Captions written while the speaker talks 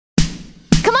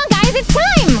Guys, it's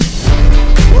time!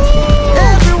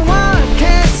 Everyone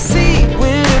can see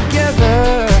we're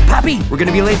together. Poppy, we're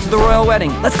gonna be late to the royal wedding.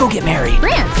 Let's go get married.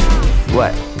 Grant.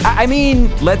 What? I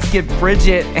mean, let's get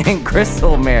Bridget and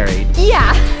Crystal married.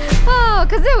 Yeah. Oh,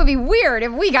 because it would be weird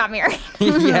if we got married.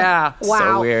 Yeah, Wow.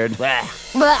 so weird. Blech.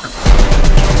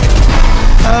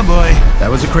 Oh boy, that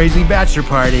was a crazy bachelor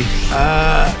party.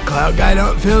 Cloud Guy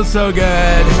don't feel so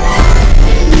good.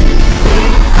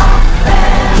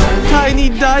 Tiny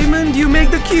Diamond, you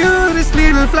make the cutest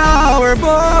little flower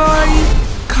boy.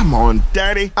 Come on,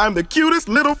 Daddy. I'm the cutest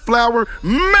little flower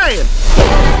man.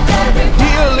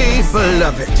 Dearly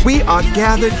beloved, we are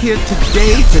gathered here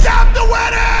today to Stop the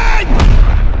wedding!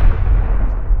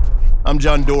 I'm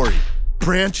John Dory,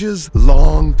 Branch's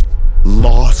long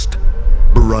lost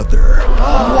brother.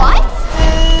 What?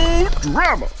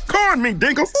 Drama. Corn me,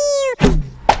 Dinkle.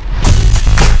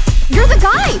 You're the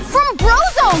guy from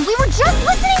Brozone. We were just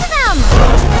listening to them.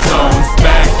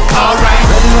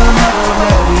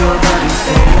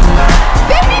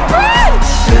 Baby Branch!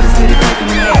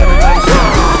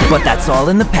 But that's all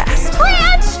in the past.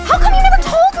 Branch! How come you never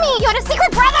told me? You had a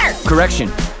secret brother!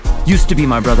 Correction. Used to be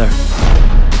my brother.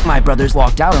 My brothers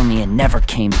walked out on me and never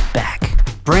came back.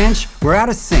 Branch, we're out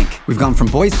of sync. We've gone from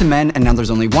boys to men, and now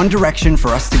there's only one direction for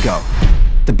us to go.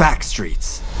 The back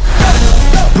streets.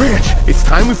 Branch, it's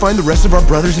time we find the rest of our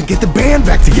brothers and get the band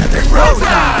back together.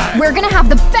 We're gonna have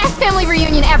the best family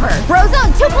reunion ever.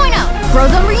 Brozone 2.0.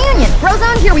 Brozone reunion.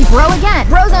 Brozone, here we bro again.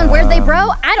 Brozone, where'd they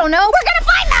bro? I don't know. We're gonna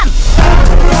find them!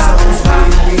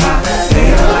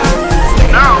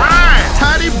 Alright,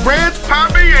 Tiny, Branch,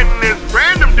 Poppy, and this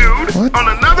random dude on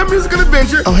another musical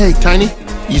adventure. Oh, hey, Tiny,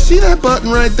 you see that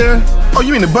button right there? Oh,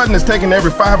 you mean the button that's taking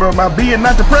every fiber of my being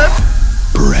not to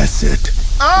press? Press it.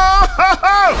 Oh, ho,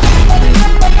 ho.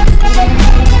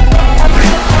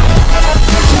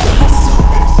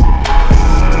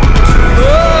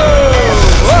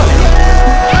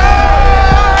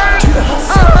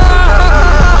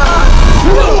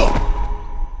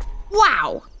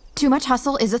 Wow. Too much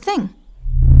hustle is a thing.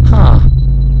 Huh.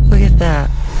 Look at that.